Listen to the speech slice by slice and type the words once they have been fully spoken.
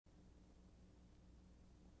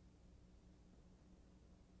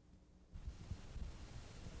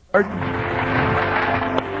Why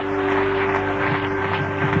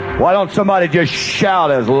don't somebody just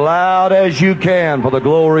shout as loud as you can for the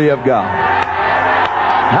glory of God?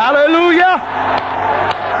 Hallelujah!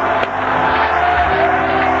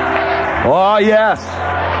 Oh, yes.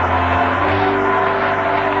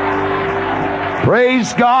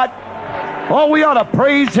 Praise God. Oh, we ought to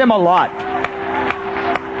praise Him a lot.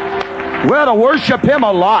 We ought to worship Him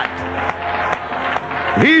a lot.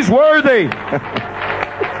 He's worthy.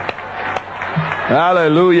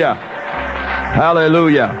 Hallelujah.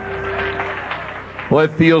 Hallelujah. Well,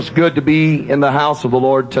 it feels good to be in the house of the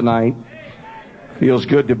Lord tonight. Feels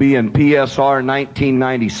good to be in PSR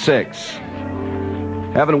 1996.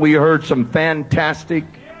 Haven't we heard some fantastic,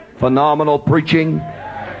 phenomenal preaching?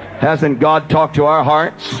 Hasn't God talked to our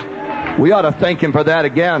hearts? We ought to thank Him for that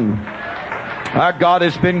again. Our God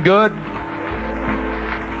has been good.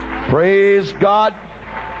 Praise God.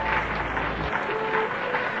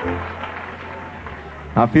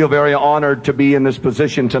 I feel very honored to be in this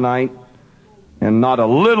position tonight. And not a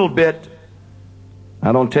little bit,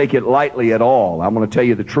 I don't take it lightly at all. I'm going to tell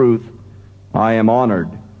you the truth. I am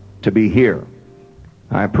honored to be here.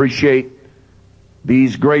 I appreciate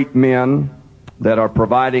these great men that are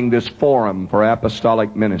providing this forum for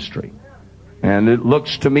apostolic ministry. And it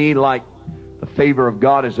looks to me like the favor of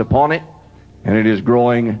God is upon it, and it is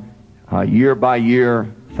growing year by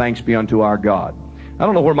year. Thanks be unto our God. I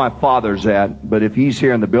don't know where my father's at, but if he's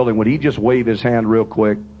here in the building, would he just wave his hand real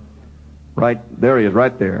quick? Right there he is,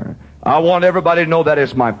 right there. I want everybody to know that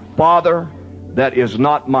is my father. That is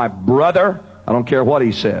not my brother. I don't care what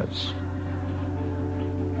he says.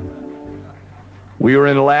 We were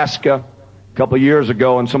in Alaska a couple of years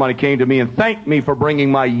ago, and somebody came to me and thanked me for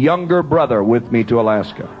bringing my younger brother with me to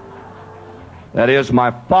Alaska. That is my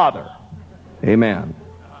father. Amen.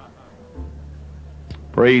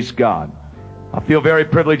 Praise God. I feel very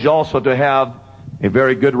privileged also to have a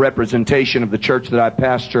very good representation of the church that I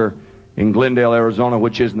pastor in Glendale, Arizona,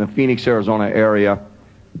 which is in the Phoenix, Arizona area.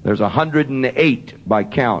 There's 108 by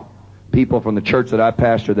count people from the church that I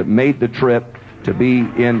pastor that made the trip to be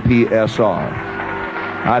in PSR.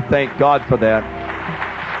 I thank God for that.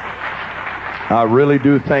 I really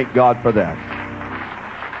do thank God for that.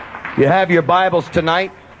 If you have your Bibles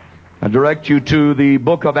tonight, I direct you to the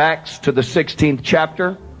book of Acts, to the 16th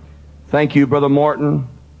chapter. Thank you, Brother Morton.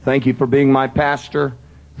 Thank you for being my pastor.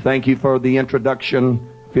 Thank you for the introduction.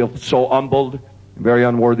 I feel so humbled, very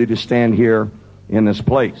unworthy to stand here in this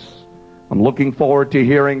place. I'm looking forward to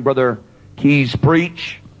hearing Brother Keys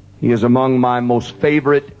preach. He is among my most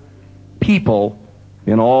favorite people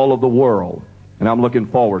in all of the world, and I'm looking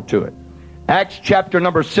forward to it. Acts chapter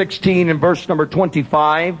number 16 and verse number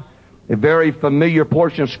 25, a very familiar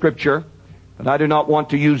portion of Scripture, but I do not want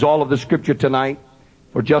to use all of the Scripture tonight.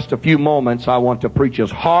 For just a few moments, I want to preach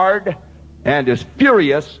as hard and as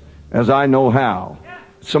furious as I know how.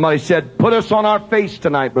 Somebody said, put us on our face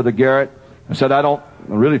tonight, Brother Garrett. I said, I don't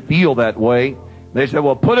really feel that way. They said,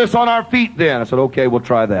 well, put us on our feet then. I said, okay, we'll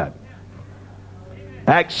try that.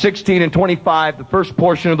 Acts 16 and 25, the first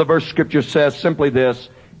portion of the verse Scripture says simply this: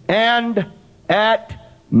 and at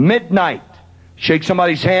midnight. Shake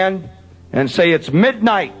somebody's hand and say, it's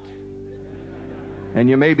midnight. And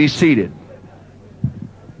you may be seated.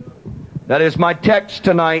 That is my text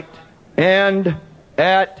tonight. And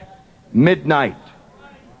at midnight.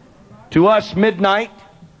 To us, midnight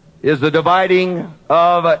is the dividing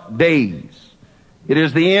of days. It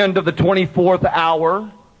is the end of the 24th hour.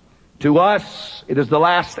 To us, it is the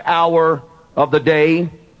last hour of the day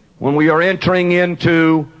when we are entering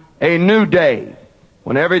into a new day,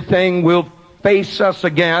 when everything will face us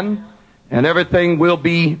again and everything will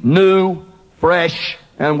be new, fresh,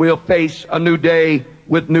 and we'll face a new day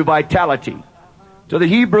with new vitality. To the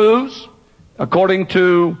Hebrews, according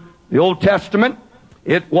to the Old Testament,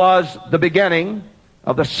 it was the beginning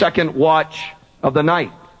of the second watch of the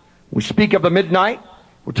night. We speak of the midnight.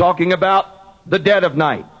 We're talking about the dead of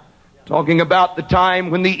night. Talking about the time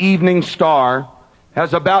when the evening star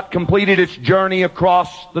has about completed its journey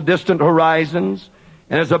across the distant horizons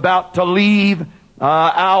and is about to leave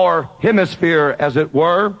our hemisphere, as it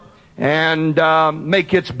were, and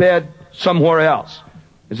make its bed somewhere else.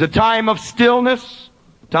 It's a time of stillness,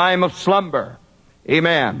 time of slumber.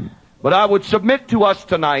 Amen. But I would submit to us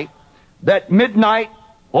tonight that midnight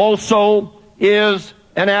also is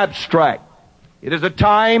an abstract. It is a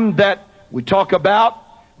time that we talk about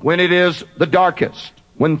when it is the darkest,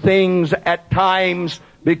 when things at times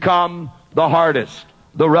become the hardest,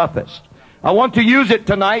 the roughest. I want to use it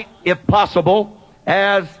tonight, if possible,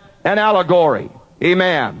 as an allegory.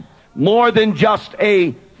 Amen. More than just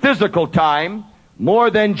a physical time, more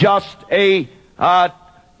than just a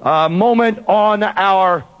moment on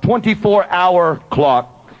our 24-hour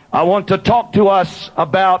clock, I want to talk to us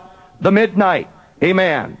about the midnight.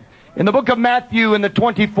 Amen. In the book of Matthew, in the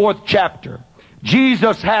 24th chapter,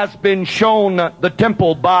 Jesus has been shown the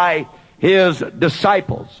temple by his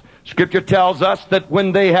disciples. Scripture tells us that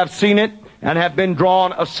when they have seen it and have been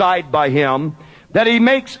drawn aside by him, that he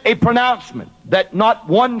makes a pronouncement that not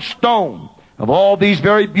one stone of all these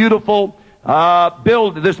very beautiful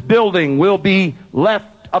this building will be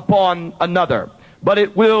left upon another, but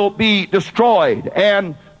it will be destroyed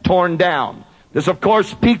and torn down. This, of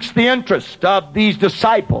course, piques the interest of these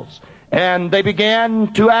disciples, and they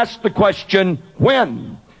began to ask the question,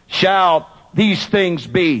 when shall these things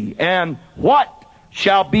be? And what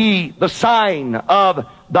shall be the sign of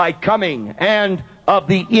thy coming and of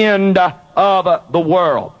the end of the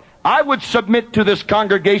world? I would submit to this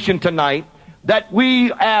congregation tonight that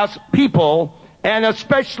we as people, and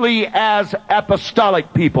especially as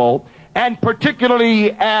apostolic people, and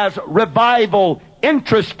particularly as revival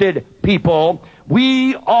interested people,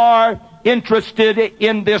 we are interested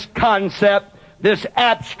in this concept, this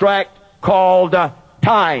abstract called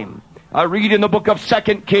time. I read in the book of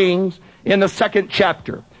 2 Kings in the 2nd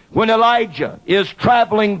chapter, when Elijah is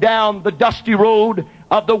traveling down the dusty road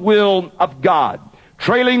of the will of God.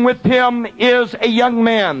 Trailing with him is a young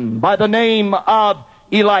man by the name of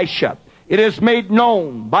Elisha. It is made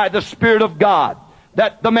known by the Spirit of God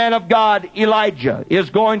that the man of God, Elijah, is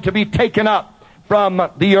going to be taken up from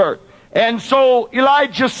the earth. And so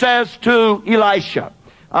Elijah says to Elisha,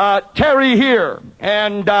 tarry here,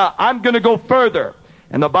 and I'm going to go further.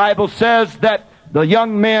 And the Bible says that the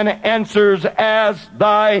young man answers, as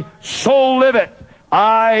thy soul liveth,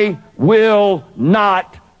 I will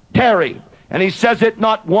not tarry. And he says it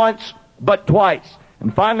not once, but twice.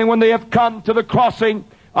 And finally, when they have come to the crossing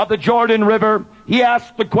of the Jordan River, he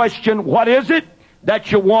asks the question, what is it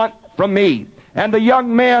that you want from me? And the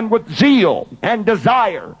young man, with zeal and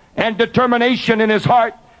desire and determination in his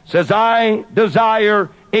heart, says, I desire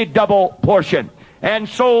a double portion. And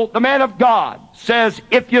so the man of God says,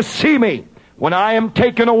 if you see me when I am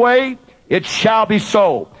taken away, it shall be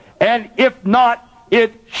so. And if not,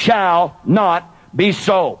 it shall not be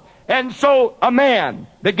so. And so a man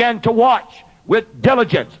began to watch with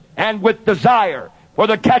diligence and with desire for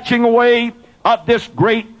the catching away of this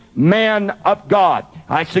great man of God.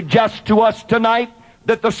 I suggest to us tonight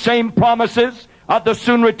that the same promises of the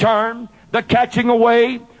soon return, the catching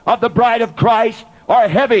away of the bride of Christ, are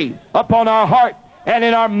heavy upon our heart and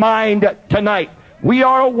in our mind tonight. We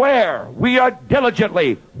are aware, we are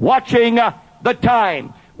diligently watching the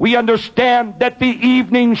time. We understand that the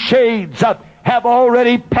evening shades have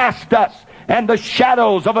already passed us, and the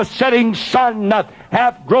shadows of a setting sun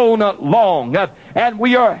have grown long, and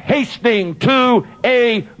we are hastening to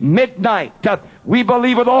a midnight. We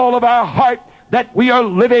believe with all of our heart that we are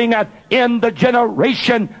living in the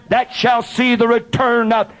generation that shall see the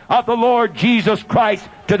return of the Lord Jesus Christ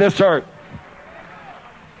to this earth.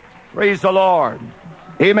 Praise the Lord.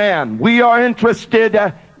 Amen. We are interested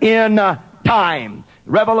in time.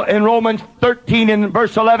 In Romans 13 and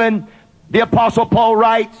verse 11, the Apostle Paul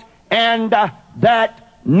writes, and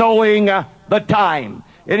that knowing the time.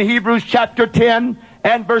 In Hebrews chapter 10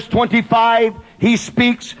 and verse 25, he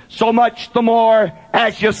speaks, so much the more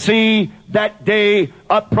as you see that day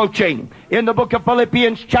approaching. In the book of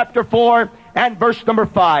Philippians chapter 4 and verse number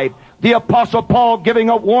 5, the Apostle Paul, giving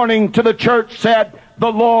a warning to the church, said,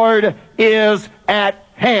 the Lord is at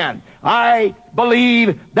hand. I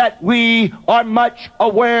believe that we are much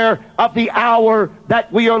aware of the hour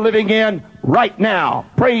that we are living in right now.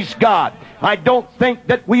 Praise God. I don't think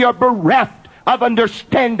that we are bereft of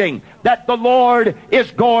understanding that the Lord is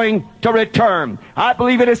going to return. I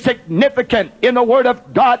believe it is significant in the Word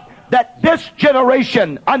of God that this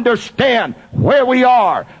generation understand where we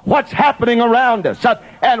are, what's happening around us,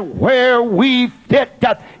 and where we fit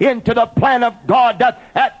into the plan of God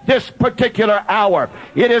at this particular hour.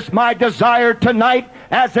 It is my desire tonight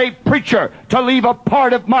as a preacher to leave a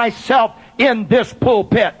part of myself in this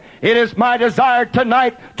pulpit. It is my desire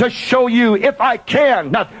tonight to show you, if I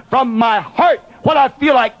can, from my heart, what I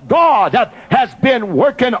feel like God has been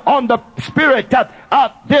working on the spirit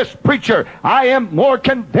of this preacher. I am more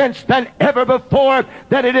convinced than ever before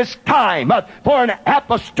that it is time for an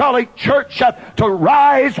apostolic church to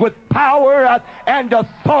rise with power and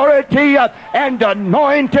authority and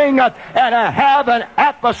anointing and have an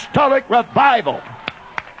apostolic revival.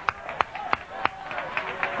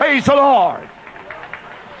 Praise the Lord.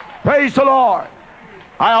 Praise the Lord.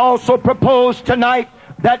 I also propose tonight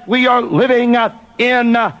that we are living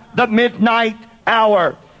in the midnight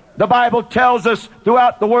hour. The Bible tells us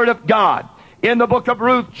throughout the Word of God in the book of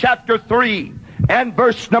Ruth chapter 3 and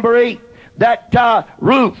verse number 8 that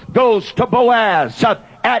Ruth goes to Boaz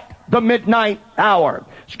at the midnight hour.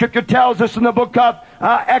 Scripture tells us in the book of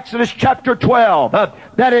Exodus chapter 12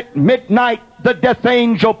 that at midnight the death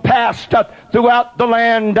angel passed throughout the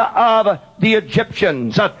land of the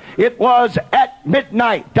Egyptians. It was at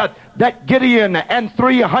midnight that Gideon and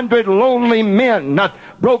 300 lonely men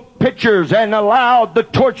broke pitchers and allowed the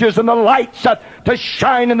torches and the lights to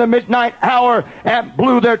shine in the midnight hour and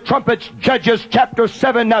blew their trumpets. Judges chapter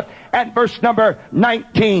 7 and verse number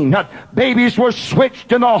 19. Babies were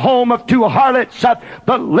switched in the home of two harlots.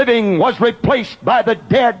 The living was replaced by the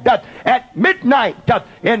dead at midnight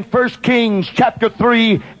in 1 Kings chapter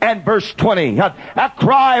 3 and verse 20. A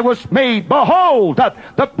cry was made, behold,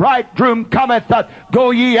 the bridegroom cometh,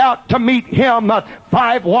 go ye out to meet him.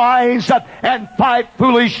 5 wise and 5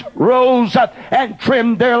 foolish rose and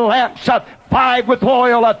trimmed their lamps, 5 with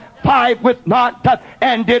oil, 5 with not,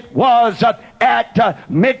 and it was at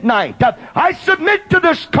midnight. I submit to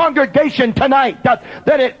this congregation tonight that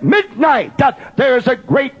at midnight there is a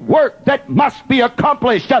great work that must be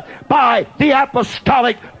accomplished by the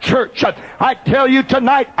apostolic church. I tell you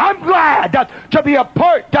tonight, I'm glad to be a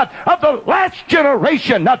part of the last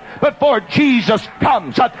generation before Jesus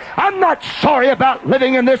comes. I'm not sorry about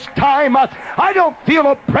living in this time. I don't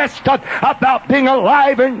feel oppressed about being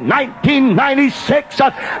alive in 1996.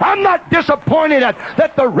 I'm not disappointed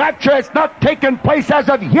that the rapture has not taken place as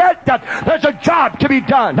of yet. There's a job to be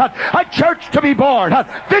done, a church to be born,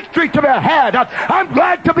 victory to be had. I'm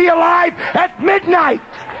glad to be alive at midnight.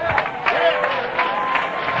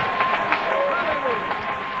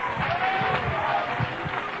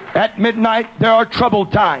 At midnight, there are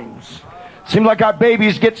troubled times. Seems like our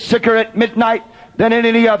babies get sicker at midnight than at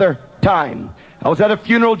any other time. I was at a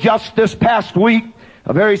funeral just this past week,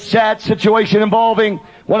 a very sad situation involving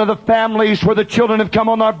one of the families where the children have come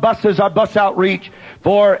on our buses, our bus outreach,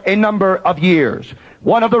 for a number of years.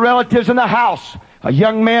 One of the relatives in the house, a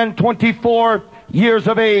young man, 24 years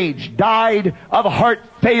of age, died of heart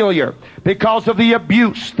failure because of the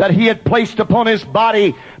abuse that he had placed upon his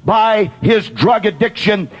body by his drug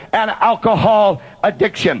addiction and alcohol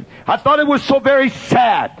addiction. I thought it was so very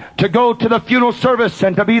sad to go to the funeral service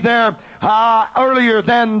and to be there earlier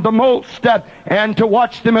than the most and to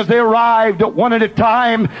watch them as they arrived one at a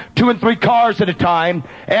time, 2 and 3 cars at a time,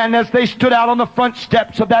 and as they stood out on the front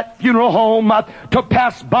steps of that funeral home to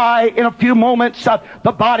pass by in a few moments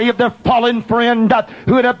the body of their fallen friend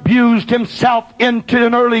who had abused himself into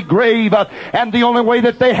an early grave, and the only way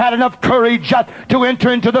that they had enough courage to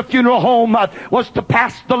enter into the funeral home was to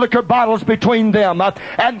pass the liquor bottles between them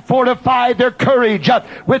and fortify their courage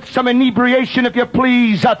with some inebriation, if you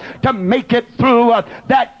please, to make it through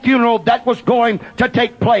that funeral that was going to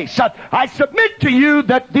take place. I submit to you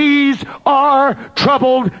that these are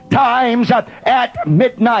troubled times at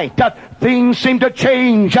midnight. Things seem to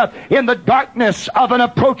change in the darkness of an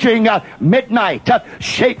approaching midnight.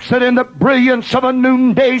 Shapes that in the brilliance of a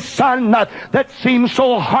noonday sun that seems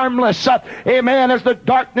so harmless. Amen. As the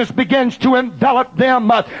darkness begins to envelop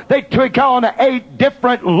them, they take on a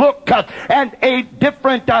different look and a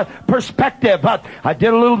different perspective. I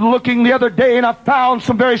did a little looking the other day and I found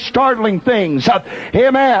some very startling things.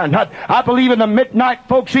 Amen. I believe in the midnight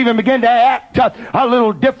folks even begin to act a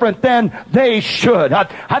little different than they should.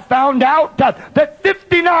 I found out that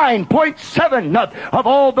 59.7 of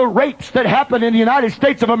all the rapes that happened in the United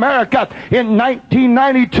States of America in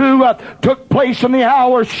 1992 took place in the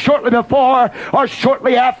hours shortly before or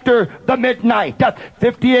shortly after the midnight.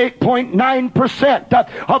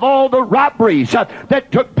 58.9% of all the robberies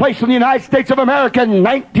that took place in the United States of America in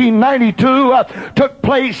 1992 took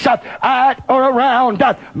place at or around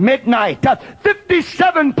midnight.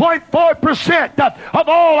 57.4% of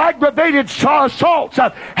all aggravated assaults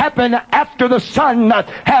happen after the sun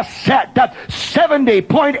has set.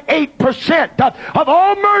 70.8% of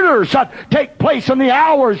all murders take place in the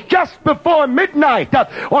hours just before midnight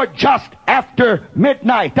or just after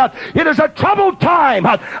midnight. It is a troubled time,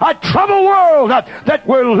 a troubled world that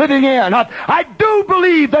we're living in. I do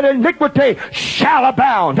believe that iniquity shall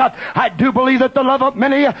abound. I do believe that the love of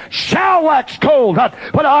many shall wax cold.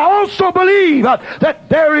 But I also believe that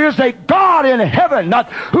there is a God in heaven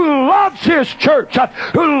who loves His church,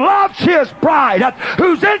 who loves His bride,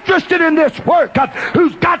 who's interested in this work,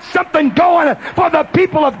 who's got something going for the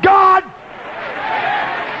people of God.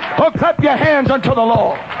 Oh, clap your hands unto the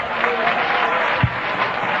Lord.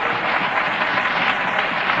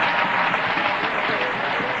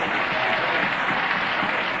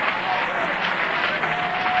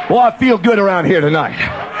 Oh, I feel good around here tonight.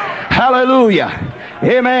 Hallelujah.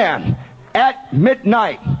 Amen. At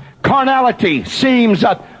midnight, carnality seems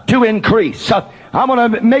to increase. I'm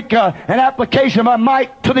going to make an application of my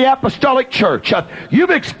mic to the apostolic church. You've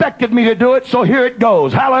expected me to do it, so here it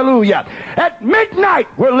goes. Hallelujah. At midnight,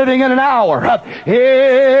 we're living in an hour.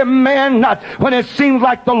 Amen. When it seems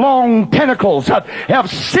like the long tentacles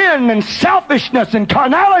of sin and selfishness and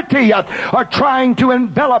carnality are trying to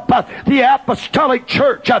envelop the apostolic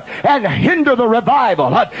church and hinder the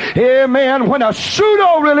revival. Amen. When a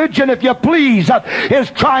pseudo-religion, if you please,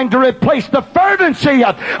 is trying to replace the fervency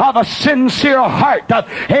of a sincere heart.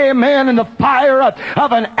 Amen. In the fire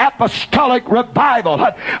of an apostolic revival.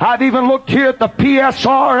 I've even looked here at the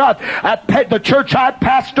PSR, at the church I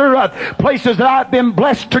pastor, places that I've been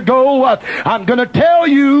blessed to go. I'm going to tell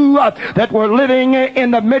you that we're living in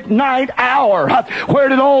the midnight hour. Where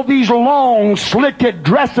did all these long slitted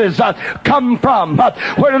dresses come from?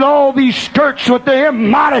 Where did all these skirts with the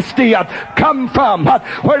immodesty come from?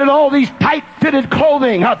 Where did all these tight-fitted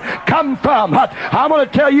clothing come from? I'm going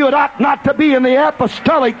to tell you it ought not to be in the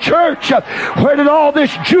apostolic church. Where did all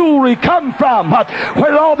this jewelry come from?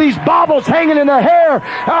 Where did all these baubles hanging in the hair,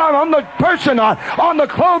 on the person, on the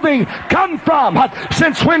clothing come from?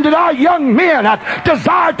 Since when did our young men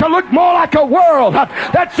desire to look more like a world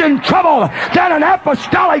that's in trouble than an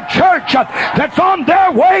apostolic church that's on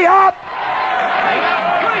their way up?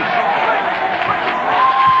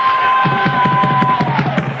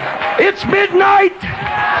 It's midnight.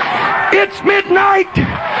 It's midnight.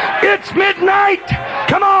 It's midnight.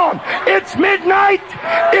 Come on. It's midnight.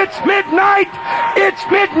 It's midnight. It's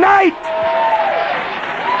midnight.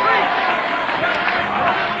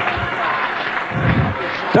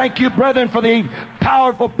 Thank you, brethren, for the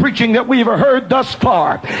powerful preaching that we've heard thus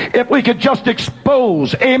far. If we could just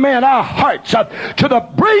expose, amen, our hearts to the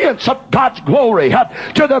brilliance of God's glory,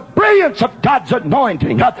 to the brilliance of God's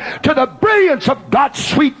anointing, to the brilliance of God's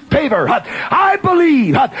sweet favor. I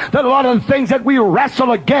believe that a lot of the things that we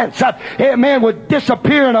wrestle against, amen, would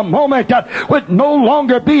disappear in a moment, would no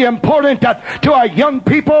longer be important to our young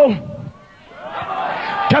people,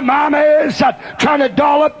 to mamas trying to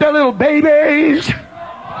doll up their little babies.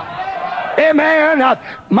 Amen.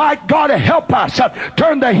 My God, help us.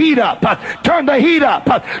 Turn the heat up. Turn the heat up.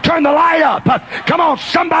 Turn the light up. Come on,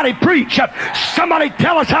 somebody preach. Somebody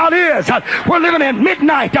tell us how it is. We're living in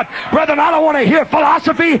midnight. Brethren, I don't want to hear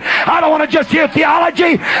philosophy. I don't want to just hear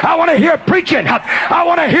theology. I want to hear preaching. I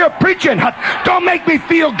want to hear preaching. Don't make me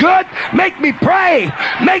feel good. Make me pray.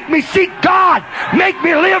 Make me seek God. Make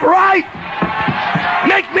me live right.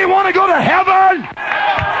 Make me want to go to heaven.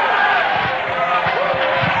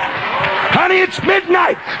 Honey, it's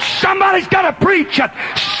midnight. Somebody's got to preach it.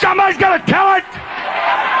 Somebody's got to tell it.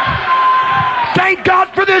 Thank God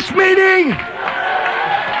for this meeting.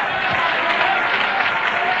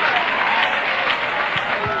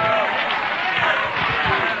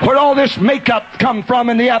 Where'd all this makeup come from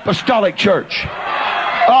in the apostolic church?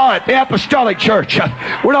 The apostolic church.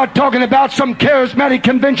 We're not talking about some charismatic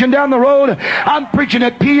convention down the road. I'm preaching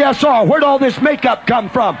at PSR. Where'd all this makeup come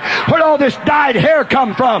from? Where'd all this dyed hair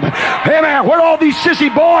come from? Amen. Where'd all these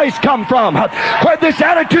sissy boys come from? Where'd this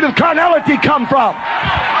attitude of carnality come from?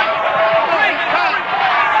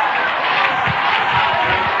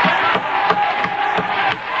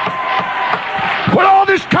 Where'd all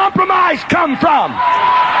this compromise come from?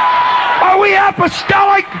 Are we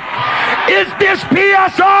apostolic? Is this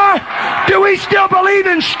PSR? Do we still believe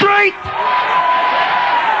in strength?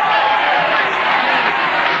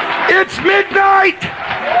 It's midnight.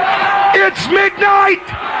 It's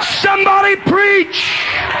midnight. Somebody preach.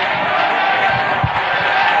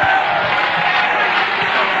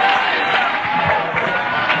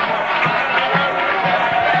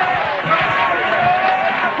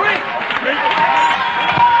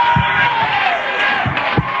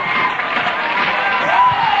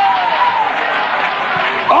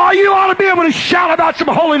 You ought to be able to shout about some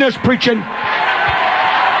holiness preaching.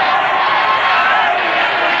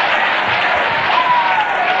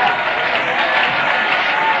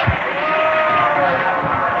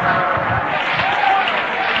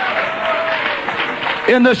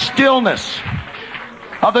 In the stillness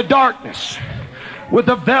of the darkness, with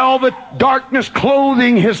the velvet darkness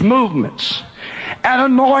clothing his movements, an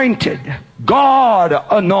anointed, God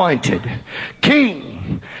anointed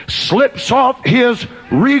king slips off his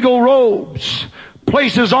regal robes,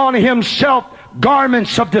 places on himself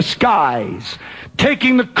garments of disguise,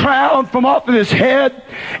 taking the crown from off of his head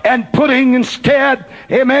and putting instead,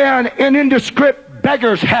 amen, an indescript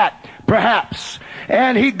beggar's hat, perhaps.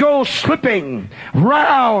 And he goes slipping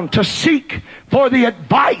round to seek for the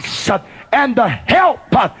advice and the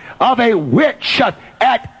help of a witch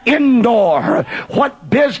at Endor. What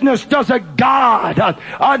business does a God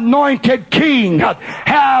anointed king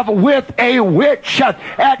have with a witch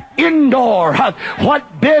at Endor?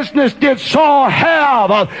 What business did Saul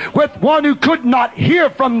have with one who could not hear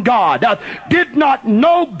from God, did not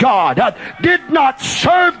know God, did not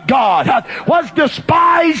serve God, was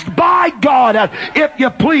despised by God, if you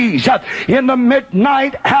please? In the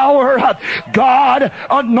midnight hour, God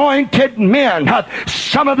anointed men.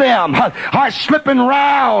 Some of them are slipping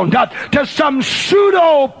around to some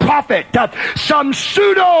pseudo prophet, some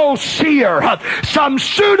pseudo seer, some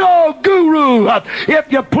pseudo guru,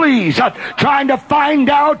 if you please, trying to find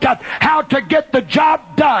out how to get the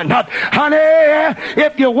job done. Honey,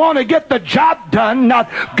 if you want to get the job done,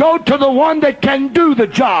 go to the one that can do the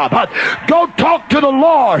job. Go talk to the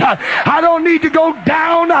Lord. I don't need to go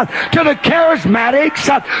down to the charismatics,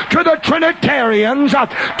 to the Trinitarians,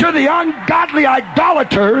 to the ungodly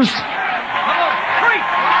idolaters.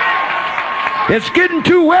 It's getting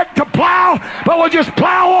too wet to plow, but we'll just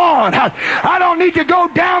plow on. I don't need to go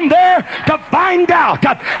down there to find out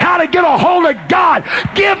how to get a hold of God.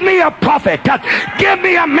 Give me a prophet. Give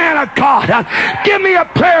me a man of God. Give me a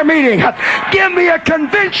prayer meeting. Give me a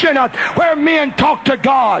convention where men talk to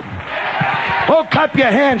God. Oh, clap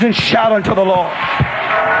your hands and shout unto the Lord.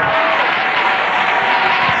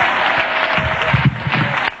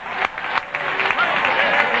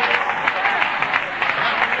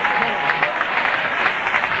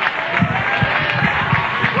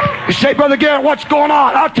 You say, Brother Garrett, what's going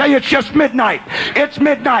on? I'll tell you, it's just midnight. It's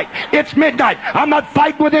midnight. It's midnight. I'm not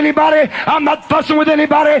fighting with anybody. I'm not fussing with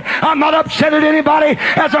anybody. I'm not upset at anybody.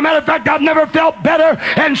 As a matter of fact, I've never felt better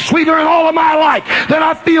and sweeter in all of my life than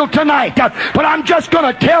I feel tonight. But I'm just going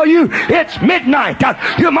to tell you, it's midnight.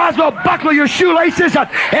 You might as well buckle your shoelaces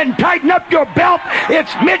and tighten up your belt.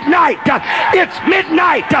 It's midnight. It's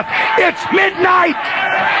midnight. It's midnight.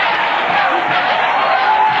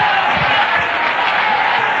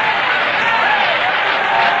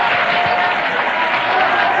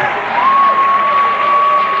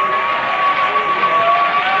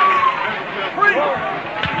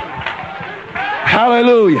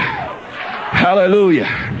 Hallelujah.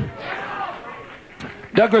 Hallelujah.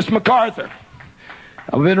 Douglas MacArthur.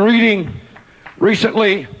 I've been reading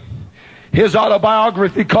recently his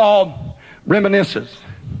autobiography called Reminiscences.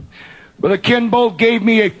 Brother Kenbold gave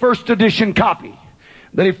me a first edition copy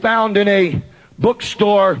that he found in a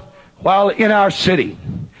bookstore while in our city.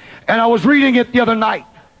 And I was reading it the other night.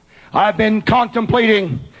 I've been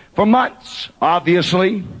contemplating for months,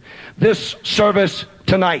 obviously, this service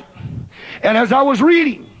tonight. And as I was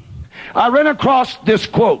reading, I ran across this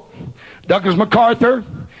quote. Douglas MacArthur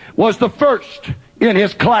was the first in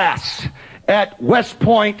his class at West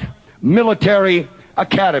Point Military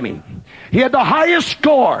Academy. He had the highest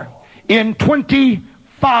score in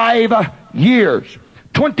 25 years,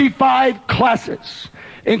 25 classes,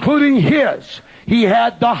 including his. He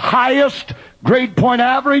had the highest grade point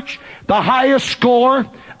average, the highest score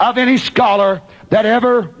of any scholar that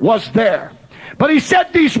ever was there. But he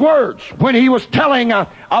said these words when he was telling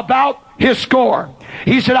about his score.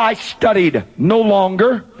 He said, I studied no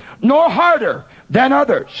longer nor harder than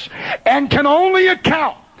others, and can only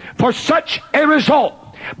account for such a result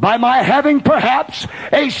by my having perhaps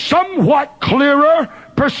a somewhat clearer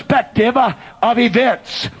perspective of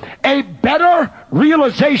events, a better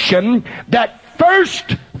realization that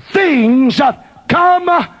first things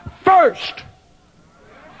come first.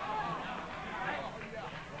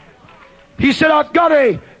 He said, I've got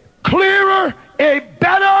a clearer, a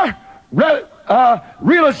better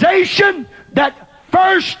realization that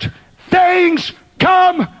first things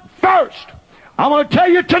come first. I want to tell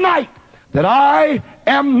you tonight that I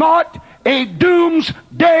am not a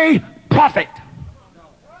doomsday prophet.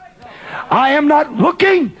 I am not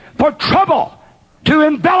looking for trouble to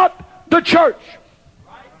envelop the church.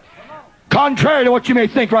 Contrary to what you may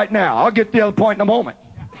think right now. I'll get to the other point in a moment.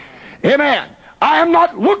 Amen. I am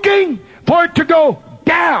not looking for it to go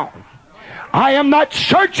down. I am not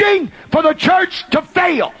searching for the church to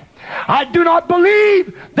fail. I do not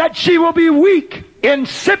believe that she will be weak,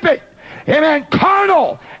 insipid, amen,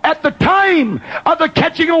 carnal at the time of the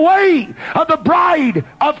catching away of the bride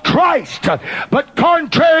of Christ. But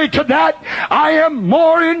contrary to that, I am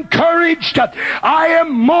more encouraged. I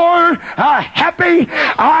am more happy.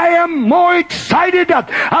 I am more excited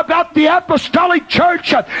about the apostolic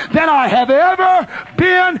church than I have ever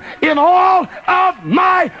been in all of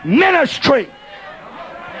my ministry.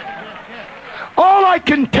 All I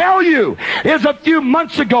can tell you is a few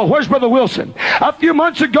months ago, where's Brother Wilson? A few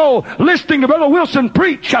months ago, listening to Brother Wilson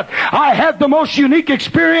preach, I had the most unique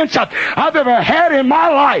experience I've ever had in my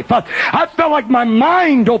life. I felt like my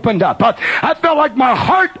mind opened up. I felt like my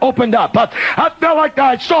heart opened up. I felt like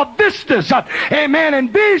I saw vistas, amen,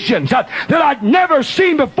 and visions that I'd never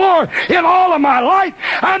seen before in all of my life.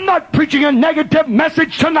 I'm not preaching a negative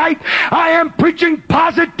message tonight. I am preaching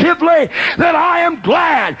positively that I am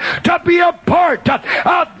glad to be a part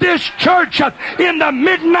of this church in the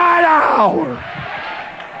midnight hour.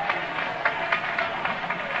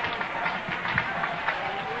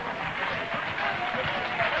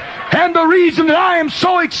 And the reason that I am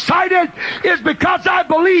so excited is because I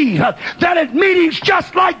believe that at meetings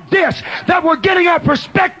just like this, that we're getting our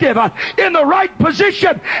perspective in the right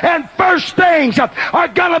position, and first things are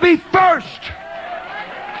going to be first.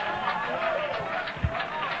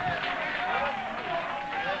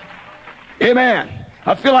 Amen.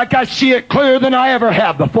 I feel like I see it clearer than I ever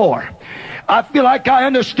have before. I feel like I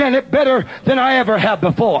understand it better than I ever have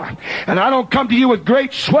before. And I don't come to you with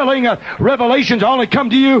great swelling revelations. I only come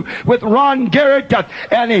to you with Ron Garrett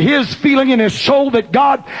and his feeling in his soul that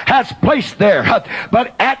God has placed there.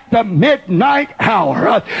 But at the midnight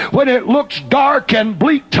hour, when it looks dark and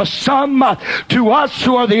bleak to some, to us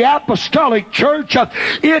who are the apostolic church,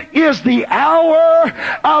 it is the hour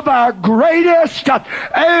of our greatest,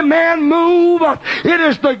 amen, move. It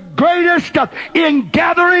is the greatest in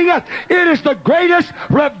gathering. It is the greatest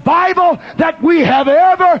revival that we have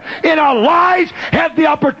ever in our lives had the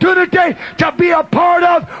opportunity to be a part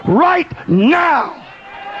of right now.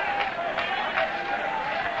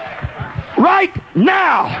 Right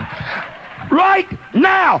now. Right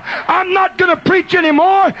now. I'm not going to preach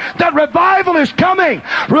anymore that revival is coming.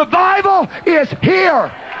 Revival is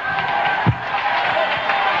here.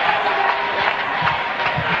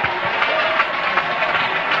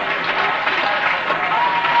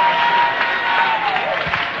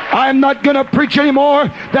 I'm not going to preach anymore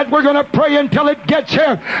that we're going to pray until it gets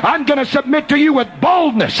here. I'm going to submit to you with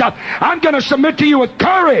boldness. I'm going to submit to you with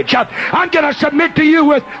courage. I'm going to submit to you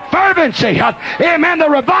with fervency. Amen. The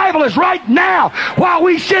revival is right now. While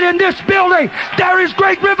we sit in this building, there is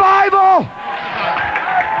great revival.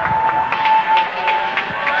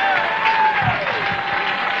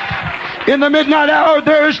 In the midnight hour,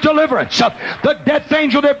 there is deliverance. The death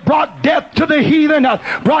angel that brought death to the heathen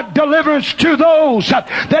brought deliverance to those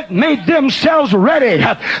that made themselves ready,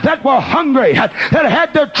 that were hungry, that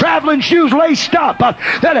had their traveling shoes laced up,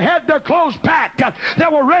 that had their clothes packed,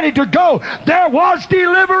 that were ready to go. There was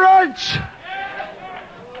deliverance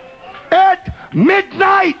at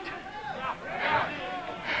midnight.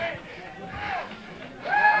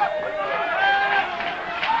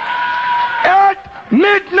 At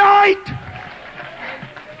midnight.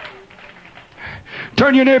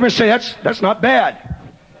 Turn to your neighbor and say, that's not bad.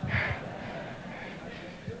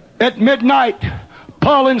 At midnight,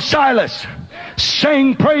 Paul and Silas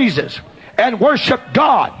sang praises and worshiped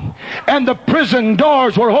God, and the prison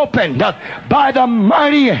doors were opened by the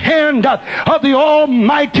mighty hand of the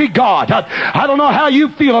Almighty God. I don't know how you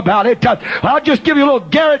feel about it. I'll just give you a little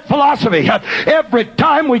Garrett philosophy. Every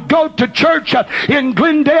time we go to church in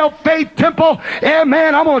Glendale Faith Temple,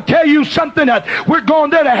 amen, I'm going to tell you something. We're going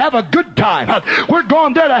there to have a good time. We're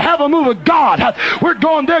going there to have a move of God. We're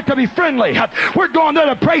going there to be friendly. We're going there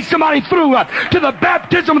to pray somebody through to the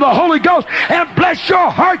baptism of the Holy Ghost. And bless your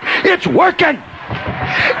heart, it's working.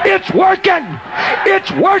 It's working.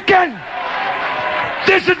 It's working.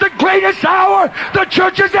 This is the greatest hour the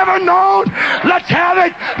church has ever known. Let's have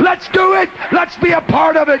it. Let's do it. Let's be a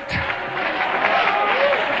part of it.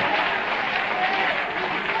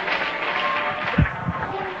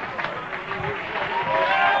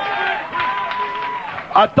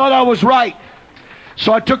 I thought I was right.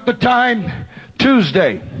 So I took the time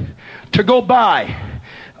Tuesday to go by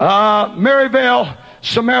Maryvale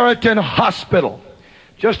Samaritan Hospital.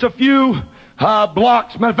 Just a few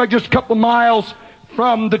blocks, matter of fact, just a couple of miles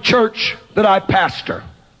from the church that I pastor.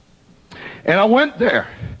 And I went there,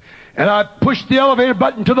 and I pushed the elevator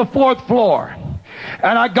button to the 4th floor.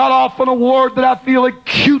 And I got off on a ward that I feel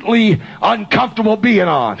acutely uncomfortable being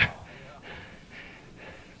on.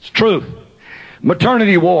 It's truth.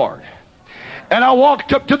 Maternity ward. And I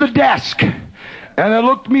walked up to the desk, and they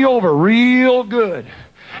looked me over real good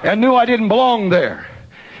and knew I didn't belong there.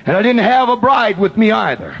 And I didn't have a bride with me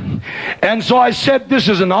either. And so I said, this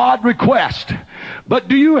is an odd request, but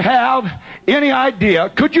do you have any idea,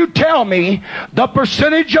 could you tell me the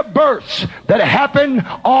percentage of births that happen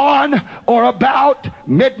on or about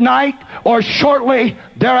midnight or shortly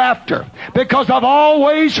thereafter? Because I've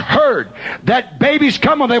always heard that babies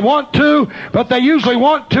come when they want to, but they usually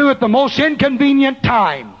want to at the most inconvenient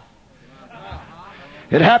time.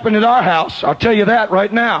 It happened at our house. I'll tell you that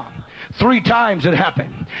right now. 3 times it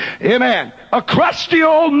happened. Amen. A crusty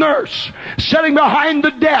old nurse sitting behind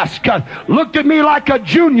the desk looked at me like a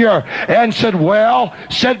junior and said,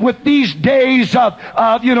 with these days of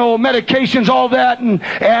medications, all that,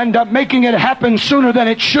 and making it happen sooner than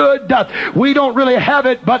it should, we don't really have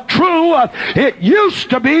it. But true, it used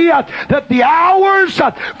to be that the hours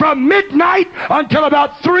from midnight until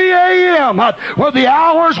about 3 a.m. Were the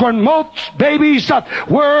hours when most babies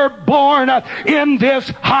were born in this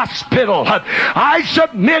hospital. I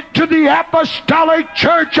submit to the Apostolic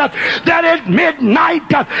Church that at midnight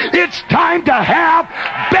it's time to have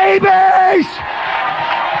babies.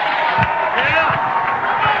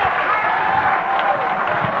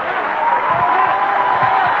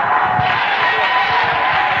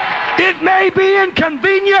 It may be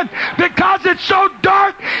inconvenient because it's so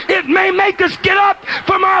dark. It may make us get up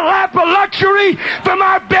from our lap of luxury, from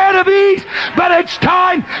our bed of ease, but it's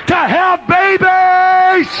time to have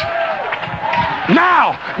babies.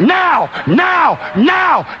 Now.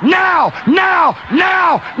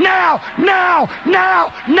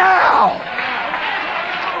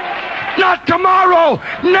 Not tomorrow.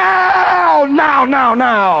 Now.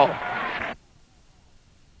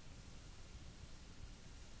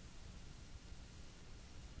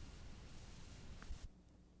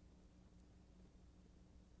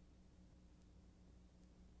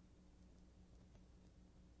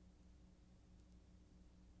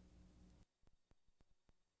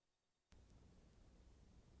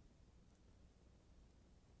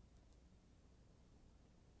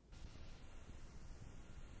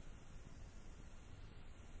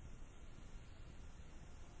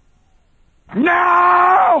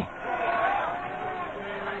 Now!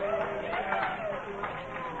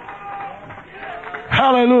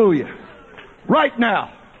 Hallelujah. Right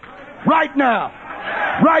now.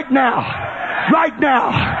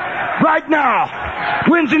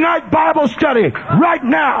 Wednesday night Bible study. Right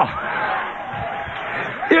now.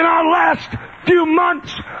 In our last few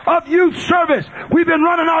months of youth service, we've been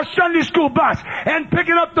running our Sunday school bus and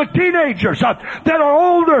picking up the teenagers that are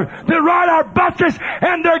older that ride our buses,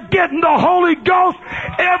 and they're getting the Holy Ghost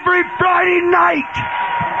every Friday night.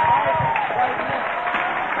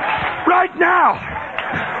 Right now.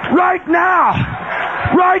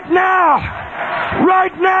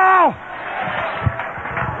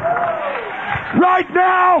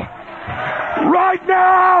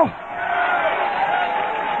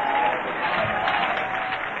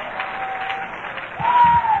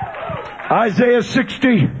 Isaiah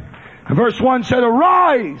 60 verse 1 said,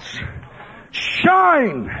 "Arise,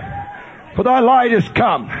 shine, for thy light is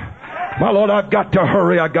come." My Lord, I've got to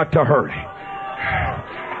hurry.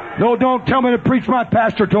 No, don't tell me to preach. My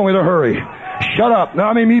pastor told me to hurry. Shut up. No,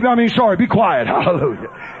 I mean, sorry. Be quiet. Hallelujah.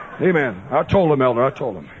 Amen. I told him, Elder.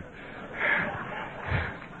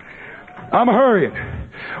 I'm hurrying.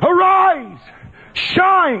 Arise,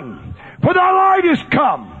 shine, for thy light is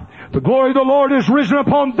come. The glory of the Lord is risen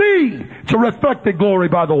upon thee. It's a reflected glory,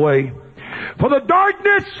 by the way. For the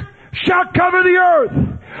darkness shall cover the earth.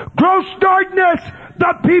 Gross darkness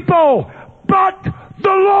the people. But the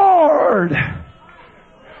Lord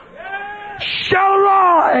shall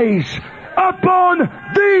rise upon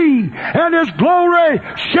thee, and his glory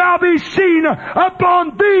shall be seen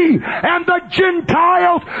upon thee, and the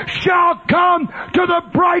Gentiles shall come to the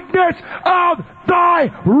brightness of thy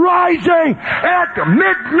rising. At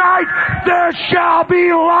midnight there shall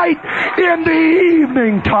be light in the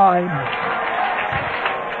evening time.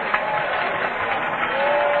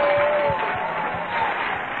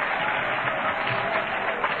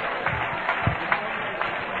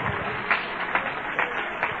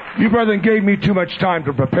 You brethren gave me too much time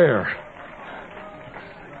to prepare.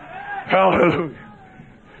 Hallelujah.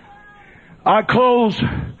 I close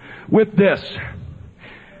with this.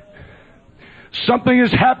 Something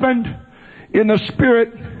has happened in the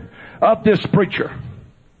spirit of this preacher.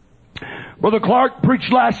 Brother Clark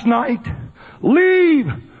preached last night,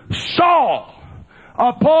 "Leave Saul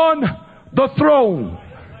upon the throne."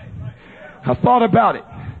 I thought about it.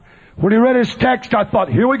 When he read his text, I thought,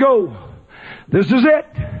 here we go. This is it.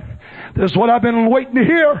 This is what I've been waiting to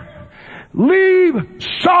hear. Leave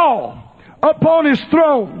Saul upon his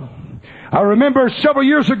throne. I remember several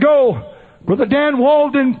years ago, Brother Dan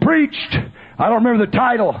Walden preached, I don't remember the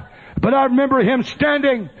title, But I remember him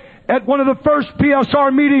standing at one of the first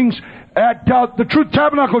PSR meetings at the Truth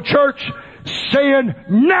Tabernacle Church saying,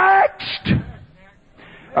 "Next!"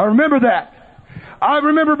 I remember that. I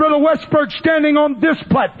remember Brother Westberg standing on this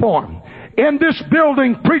platform in this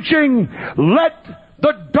building preaching, "Let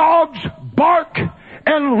the dogs bark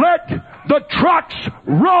and let the trucks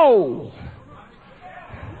roll."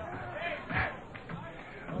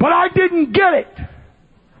 But I didn't get it.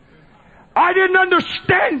 I didn't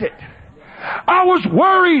understand it. I was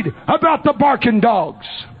worried about the barking dogs.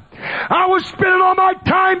 I was spending all my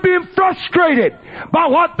time being frustrated by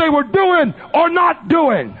what they were doing or not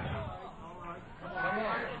doing.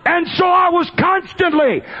 And so I was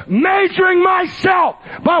constantly measuring myself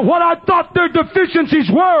by what I thought their deficiencies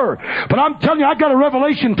were. But I'm telling you, I got a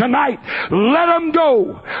revelation tonight. Let them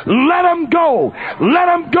go. Let them go. Let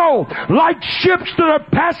them go. Like ships that are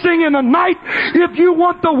passing in the night. If you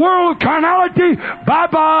want the world of carnality,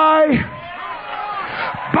 bye-bye.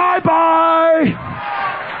 Bye-bye.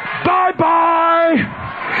 Bye-bye.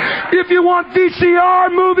 If you want VCR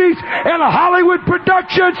movies and Hollywood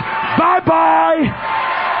productions, bye-bye.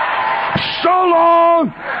 So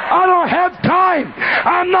long. I don't have time.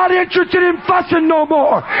 I'm not interested in fussing no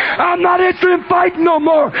more. I'm not interested in fighting no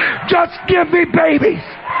more. Just give me babies.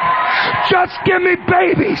 Just give me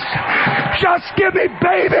babies. Just give me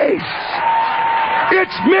babies.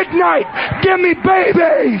 It's midnight. Give me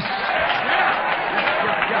babies.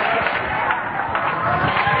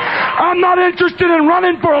 I'm not interested in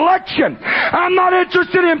running for election. I'm not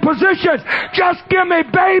interested in positions. Just give me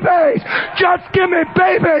babies. Just give me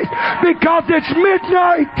babies. Because it's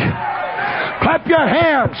midnight. Clap your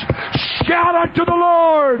hands. Shout unto the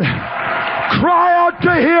Lord. Cry out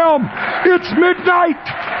to Him. It's midnight.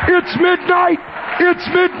 It's midnight. It's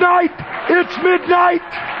midnight. It's midnight.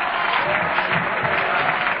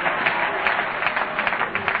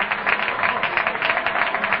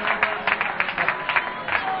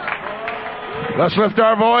 Let's lift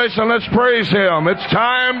our voice and let's praise Him. It's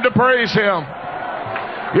time to praise Him.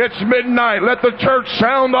 It's midnight. Let the church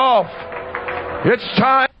sound off. It's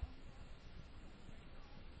time.